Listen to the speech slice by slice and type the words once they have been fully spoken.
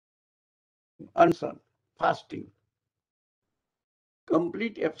Ansan, fasting.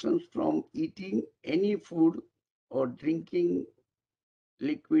 Complete absence from eating any food or drinking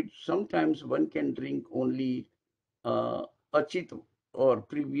liquid. Sometimes one can drink only achit or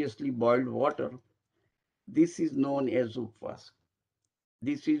previously boiled water. This is known as upvas.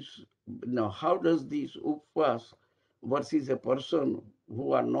 This is now how does this upvas versus a person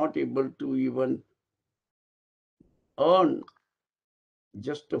who are not able to even earn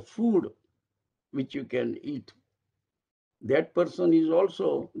just a food which you can eat. That person is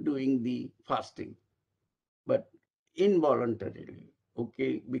also doing the fasting, but involuntarily,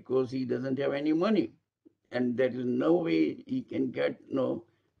 okay, because he doesn't have any money and there is no way he can get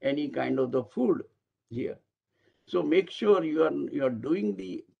any kind of the food here. So make sure you are doing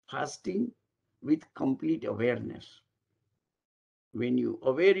the fasting with complete awareness. When you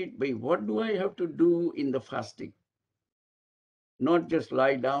aware it by what do I have to do in the fasting, not just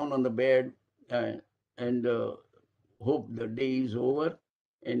lie down on the bed and hope the day is over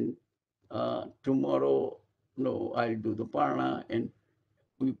and tomorrow, no, I'll do the parana. And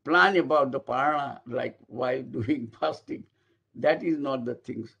we plan about the parana like while doing fasting. That is not the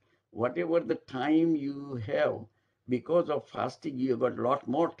things. Whatever the time you have, because of fasting, you have got a lot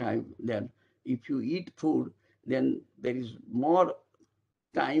more time than if you eat food, then there is more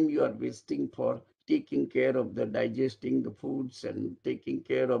time you are wasting for taking care of the digesting the foods and taking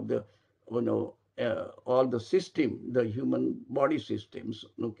care of the all the system, the human body systems,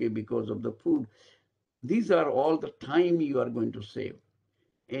 okay, because of the food. These are all the time you are going to save,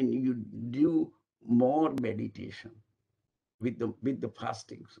 and you do more meditation with the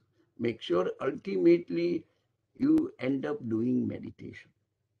fastings. Make sure ultimately you end up doing meditation.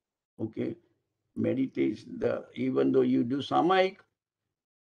 Okay, meditation. The even though you do samayik,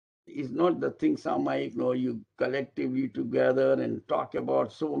 is not the thing samayik. No, you collectively together and talk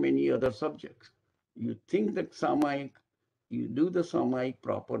about so many other subjects. You think that samayik, you do the samayik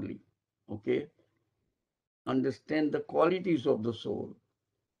properly. Okay, understand the qualities of the soul,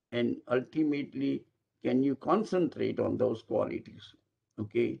 and ultimately can you concentrate on those qualities,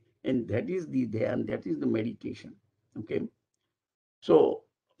 okay, and that is the dhyan, that is the meditation, okay. So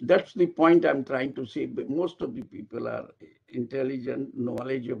that's the point I'm trying to say. But most of the people are intelligent,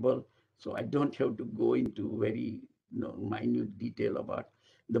 knowledgeable, so I don't have to go into very minute detail about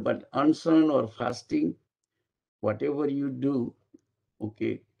the, but unsun or fasting, whatever you do,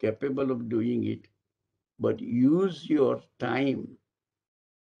 okay, capable of doing it, but use your time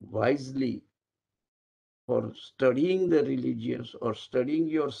wisely for studying the religions or studying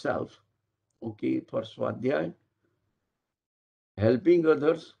yourself, okay, for swadhyay, helping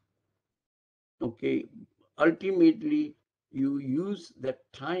others, okay. Ultimately, you use that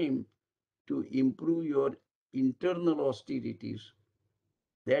time to improve your internal austerities.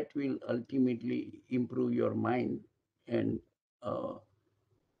 That will ultimately improve your mind and uh,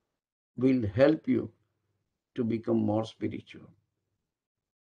 will help you to become more spiritual.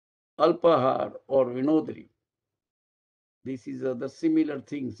 Alpahaar or Unodari, this is the similar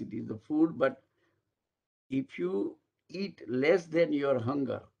things. It is the food, but if you eat less than your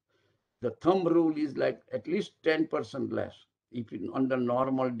hunger, the thumb rule is like at least 10% less if on the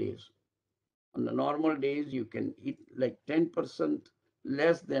normal days. On the normal days, you can eat like 10%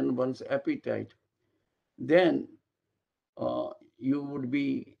 less than one's appetite. Then you would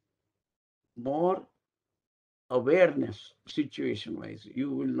be more awareness situation wise.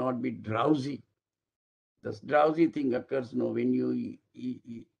 You will not be drowsy. The drowsy thing occurs no when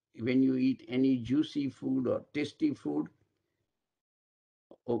when you eat any juicy food or tasty food,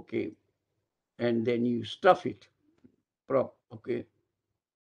 okay, and then you stuff it okay,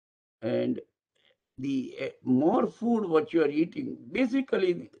 and the more food what you are eating,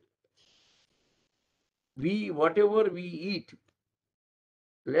 basically we whatever we eat,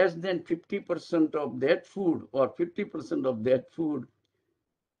 less than 50% of that food or 50% of that food,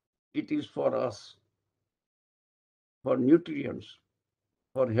 it is for us, for nutrients,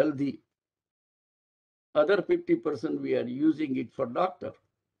 for healthy. Other 50% we are using it for doctor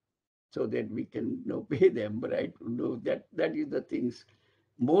so that we can pay them, right? That is the things.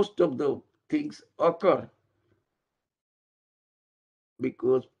 Most of the things occur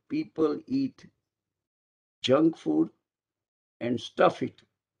because people eat junk food and stuff it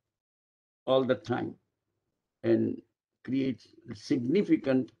all the time and creates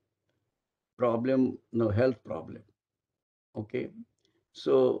significant problem, no health problem. Okay,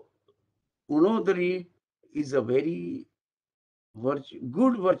 so Unodari is a very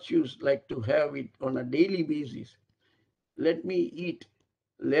good virtues like to have it on a daily basis. Let me eat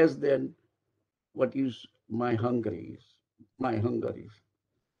less than what is my hunger is. My hunger is,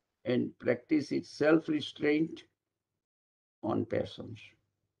 and practice its self-restraint on passions.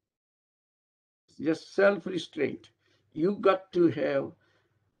 Just self-restraint. You got to have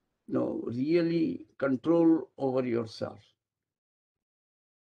really control over yourself.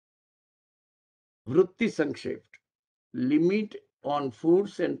 Vritti-sankshepa, limit on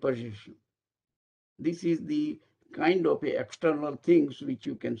foods and possession. This is the kind of external things which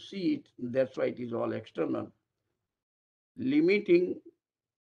you can see it. That's why it is all external. Limiting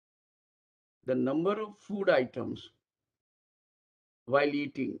the number of food items while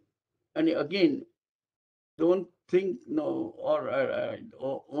eating. And again, don't think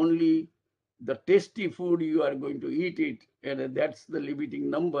or only the tasty food you are going to eat it, and that's the limiting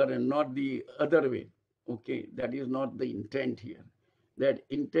number and not the other way. Okay, that is not the intent here. That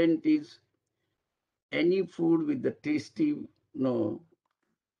intent is any food with the tasty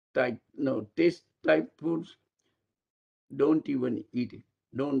taste type foods, don't even eat it.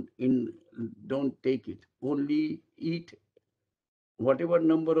 Don't take it. Only eat whatever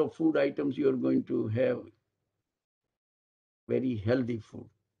number of food items you are going to have, very healthy food.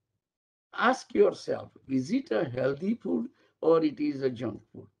 Ask yourself, is it a healthy food or it is a junk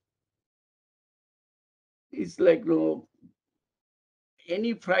food? It's like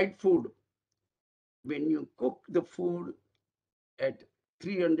any fried food. When you cook the food at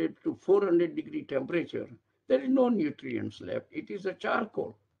 300 to 400 degree temperature, there is no nutrients left. It is a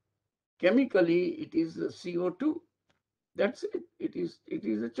charcoal. Chemically, it is a CO2. That's it. It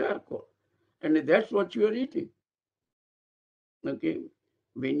is a charcoal. And that's what you are eating. Okay.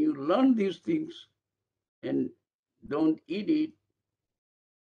 When you learn these things and don't eat it,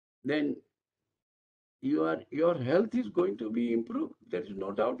 then your health is going to be improved. There is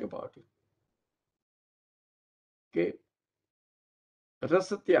no doubt about it. Okay.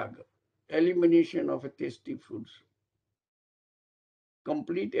 Rasa-tyaag, elimination of tasty foods.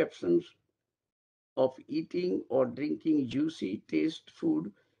 Complete absence of eating or drinking juicy taste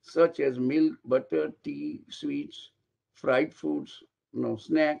food such as milk, butter, tea, sweets, fried foods,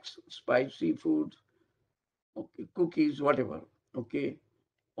 snacks, spicy foods, okay, cookies, whatever. Okay.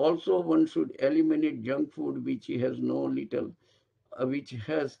 Also, one should eliminate junk food which has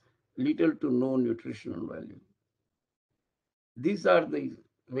little to no nutritional value. These are the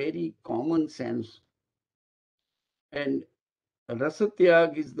very common sense. And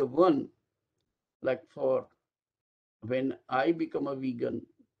Rasa-tyaag is the one, like for when I become a vegan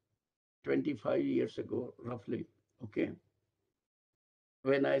 25 years ago, roughly, okay,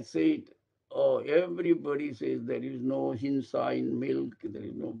 when I say it, oh, everybody says there is no hinsa in milk, there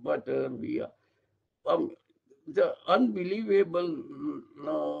is no butter. The unbelievable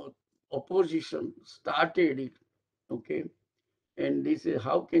opposition started it, okay, and they say,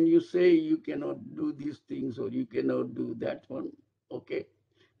 how can you say you cannot do these things or you cannot do that one, okay?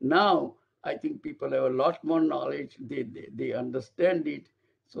 Now, I think people have a lot more knowledge. They understand it.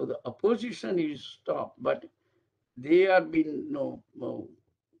 So the opposition is stopped, but they are being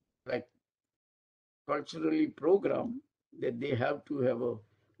like culturally programmed that they have to have a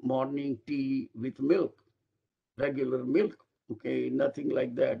morning tea with milk, regular milk. Okay, nothing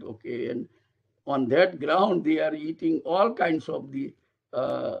like that. Okay, and on that ground, they are eating all kinds of the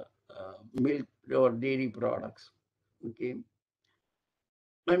milk or dairy products. Okay,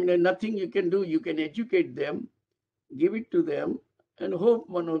 I mean, nothing you can do. You can educate them, give it to them, and hope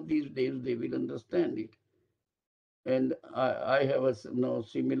one of these days they will understand it. And I have a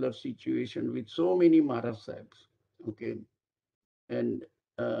similar situation with so many Maharaj Sahibs. Okay, and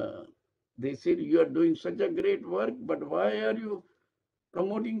they said, you are doing such a great work, but why are you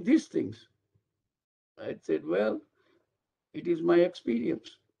promoting these things? I said, well, it is my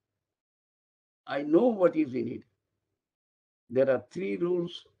experience. I know what is in it. There are 3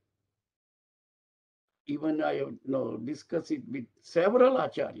 rules. Even I have discussed it with several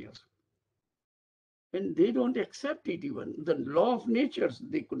acharyas. And they don't accept it even. The law of nature,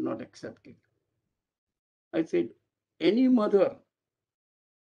 they could not accept it. I said, any mother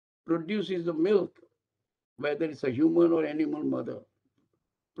produces the milk, whether it's a human or animal mother,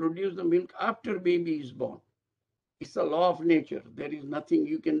 produce the milk after baby is born. It's a law of nature. There is nothing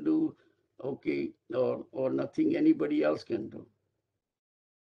you can do, okay, or nothing anybody else can do.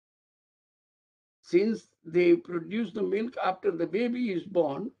 Since they produce the milk after the baby is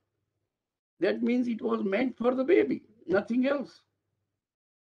born, that means it was meant for the baby, nothing else.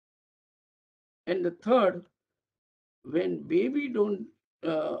 And the third, when baby don't,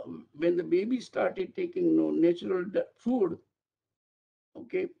 when the baby started taking natural food,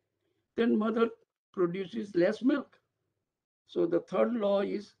 okay, then mother produces less milk. So the third law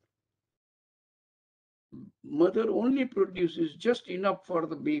is Mother only produces just enough for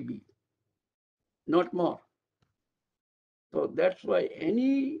the baby, not more. So that's why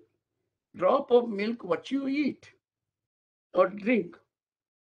any drop of milk, what you eat or drink,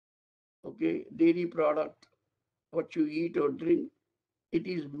 okay, dairy product, what you eat or drink, it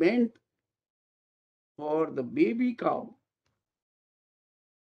is meant for the baby cow.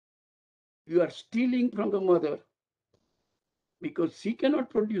 You are stealing from the mother because she cannot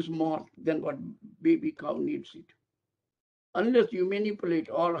produce more than what baby cow needs it. Unless you manipulate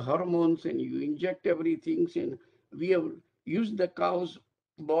all hormones and you inject everything, and we have used the cow's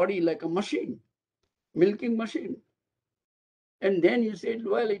body like a machine, milking machine. And then you said,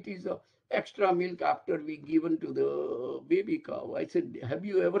 well, it is a extra milk after we given to the baby cow. I said, have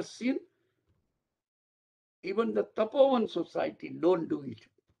you ever seen? Even the Tapovan society don't do it.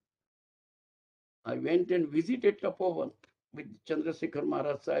 I went and visited Tapovan with Chandrasekhar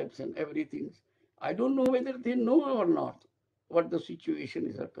Maharaj Sahibs and everything. I don't know whether they know or not what the situation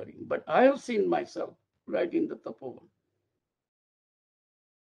is occurring, but I have seen myself right in the Tapovan.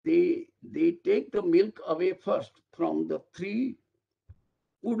 They take the milk away first from the 3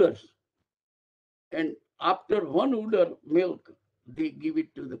 uders, and after 1 udder milk, they give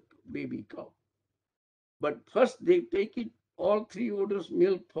it to the baby cow. But first they take it all 3 uders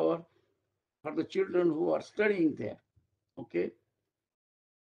milk for the children who are studying there. Okay,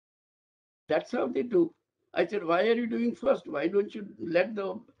 that's how they do. I said, why are you doing first? Why don't you let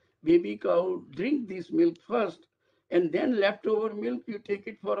the baby cow drink this milk first, and then leftover milk you take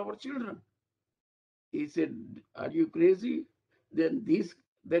it for our children? He said, are you crazy? Then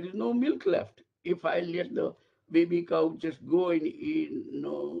there is no milk left. If I let the baby cow just go and eat,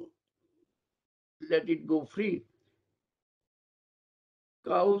 let it go free,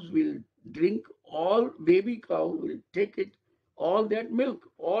 cows will drink all, baby cow will take it, all that milk,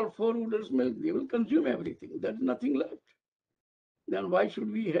 all 4 uders milk, they will consume everything. There's nothing left. Then why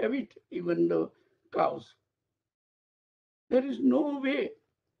should we have it, even the cows? There is no way.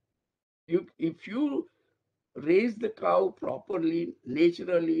 If you raise the cow properly,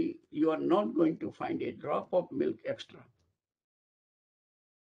 naturally, you are not going to find a drop of milk extra.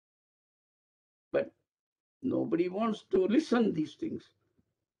 But nobody wants to listen these things.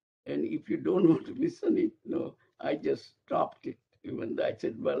 And if you don't want to listen it, no, I just stopped it. Even though I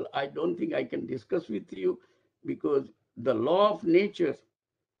said, well, I don't think I can discuss with you because the law of nature,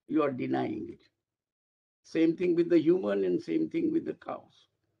 you are denying it. Same thing with the human and same thing with the cows.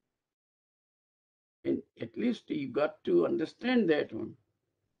 And at least you got to understand that one.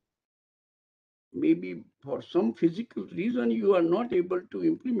 Maybe for some physical reason you are not able to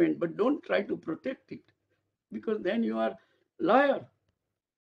implement, but don't try to protect it because then you are liar.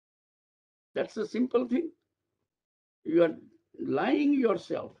 That's a simple thing. You are lying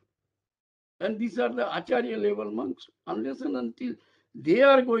yourself. And these are the Acharya level monks. Unless and until they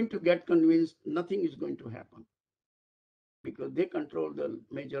are going to get convinced, nothing is going to happen because they control the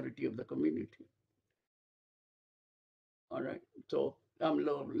majority of the community. All right. So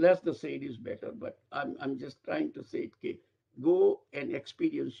less the said is better, but I'm just trying to say, okay, go and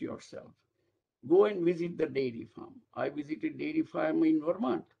experience yourself. Go and visit the dairy farm. I visited dairy farm in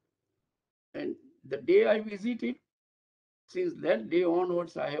Vermont. And the day I visited, since that day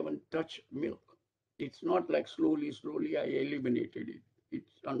onwards, I haven't touched milk. It's not like slowly I eliminated it.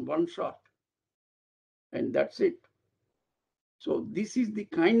 It's on one shot. And that's it. So this is the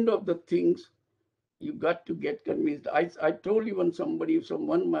kind of the things you got to get convinced. I told even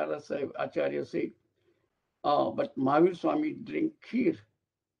someone Maharaj Acharya said, but Mahavir Swami drink kheer,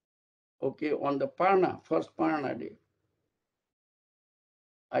 okay, on the first Parna day.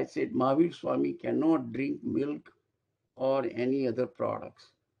 I said, Mahavir Swami cannot drink milk or any other products.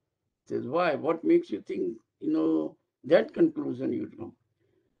 He says, why? What makes you think, that conclusion you draw?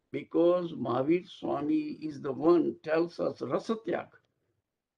 Because Mahavir Swami is the one tells us Rasa-tyaag.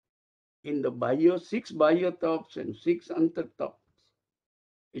 In the Bahya, 6 Bahya taps and 6 Antar taps.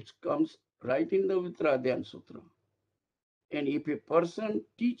 It comes right in the Vitradhyan Sutra. And if a person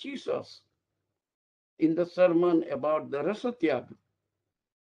teaches us in the sermon about the Rasa-tyaag,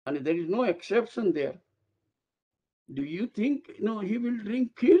 and there is no exception there, do you think he will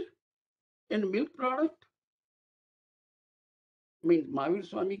drink kheer and milk product? I mean, Mahavir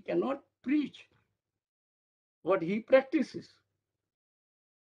Swami cannot preach what he practices.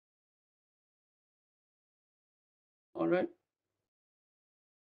 All right?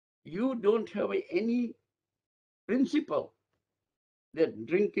 You don't have any principle that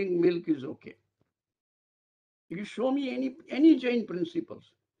drinking milk is okay. You show me any Jain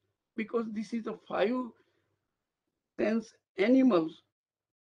principles, because this is the 5 sense animals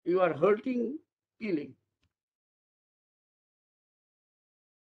you are hurting, killing.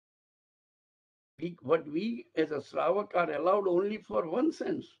 what we as a Shravak are allowed only for one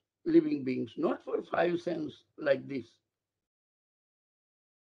sense, living beings, not for five sense like this.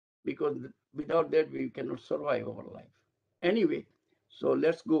 Because without that we cannot survive our life. Anyway, so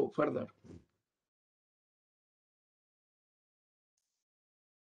let's go further.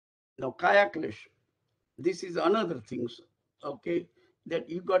 Now, Kaya-klesh, this is another thing, okay, that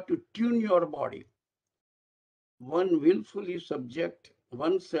you got to tune your body. One willfully subject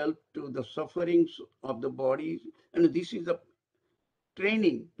oneself to the sufferings of the body, and this is a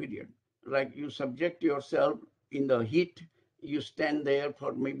training period. Like you subject yourself in the heat, you stand there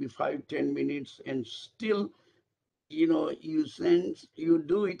for maybe 5-10 minutes, and still, you sense you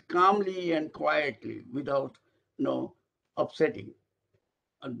do it calmly and quietly without, upsetting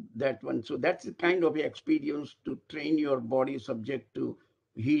that one. So that's the kind of experience to train your body subject to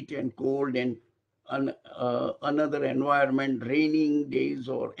heat and cold and another environment, raining days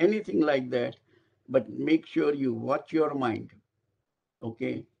or anything like that. But make sure you watch your mind,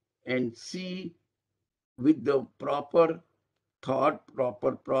 okay, and see with the proper thought,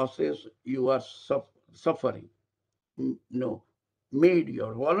 proper process, you are suffering. No, made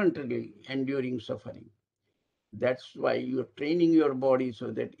you're voluntarily enduring suffering. That's why you're training your body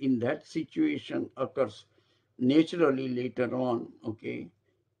so that in that situation occurs naturally later on, okay,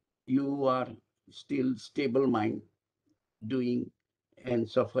 you are still stable mind doing and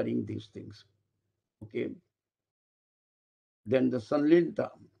suffering these things, okay. Then the Sanlinta,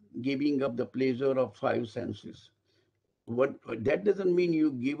 giving up the pleasure of five senses. What that doesn't mean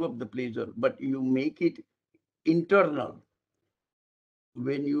you give up the pleasure, but you make it internal.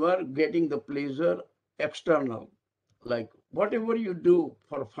 When you are getting the pleasure external, like whatever you do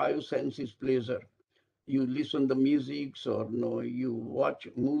for five senses pleasure, you listen the music or no, you watch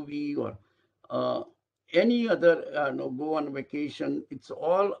movie or uh, any other no, go on vacation, it's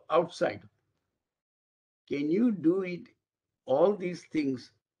all outside. Can you do it all these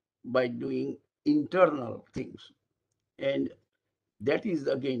things by doing internal things? And that is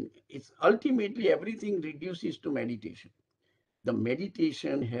again, it's ultimately everything reduces to meditation. The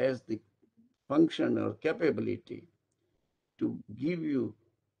meditation has the function or capability to give you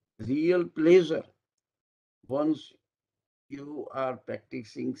real pleasure once you are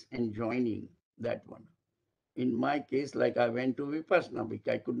practicing and joining that one. In my case, like I went to Vipassana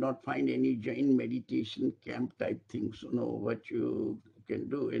because I could not find any Jain meditation camp type things, what you can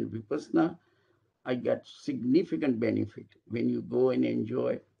do in Vipassana. I got significant benefit when you go and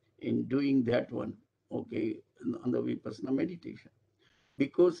enjoy in doing that one, okay, on the Vipassana meditation.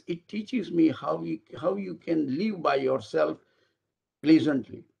 Because it teaches me how you can live by yourself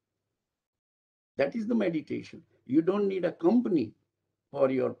pleasantly. That is the meditation. You don't need a company for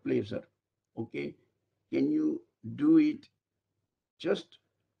your pleasure. Okay? Can you do it just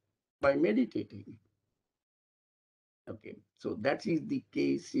by meditating? Okay. So that is the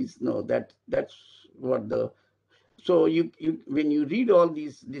case, is no, that's what the so you when you read all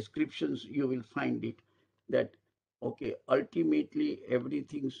these descriptions, you will find it that okay, ultimately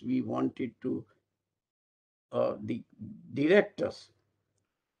everything we wanted to the direct us,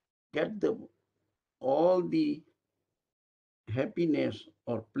 get the all the happiness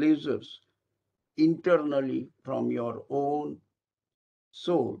or pleasures internally from your own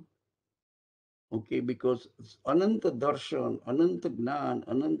soul. Okay, because Ananta Darshan, Ananta Gnan,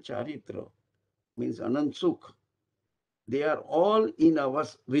 Anant Charitra means Anant Sukh. They are all in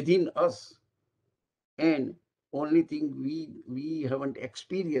us, within us, and only thing we haven't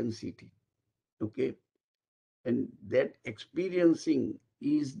experienced it. Okay, and that experiencing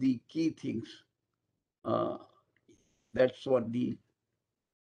is the key things. Uh, that's what the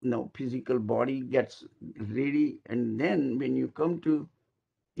physical body gets ready, and then when you come to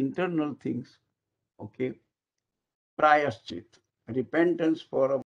internal things, okay, prayaschit, repentance for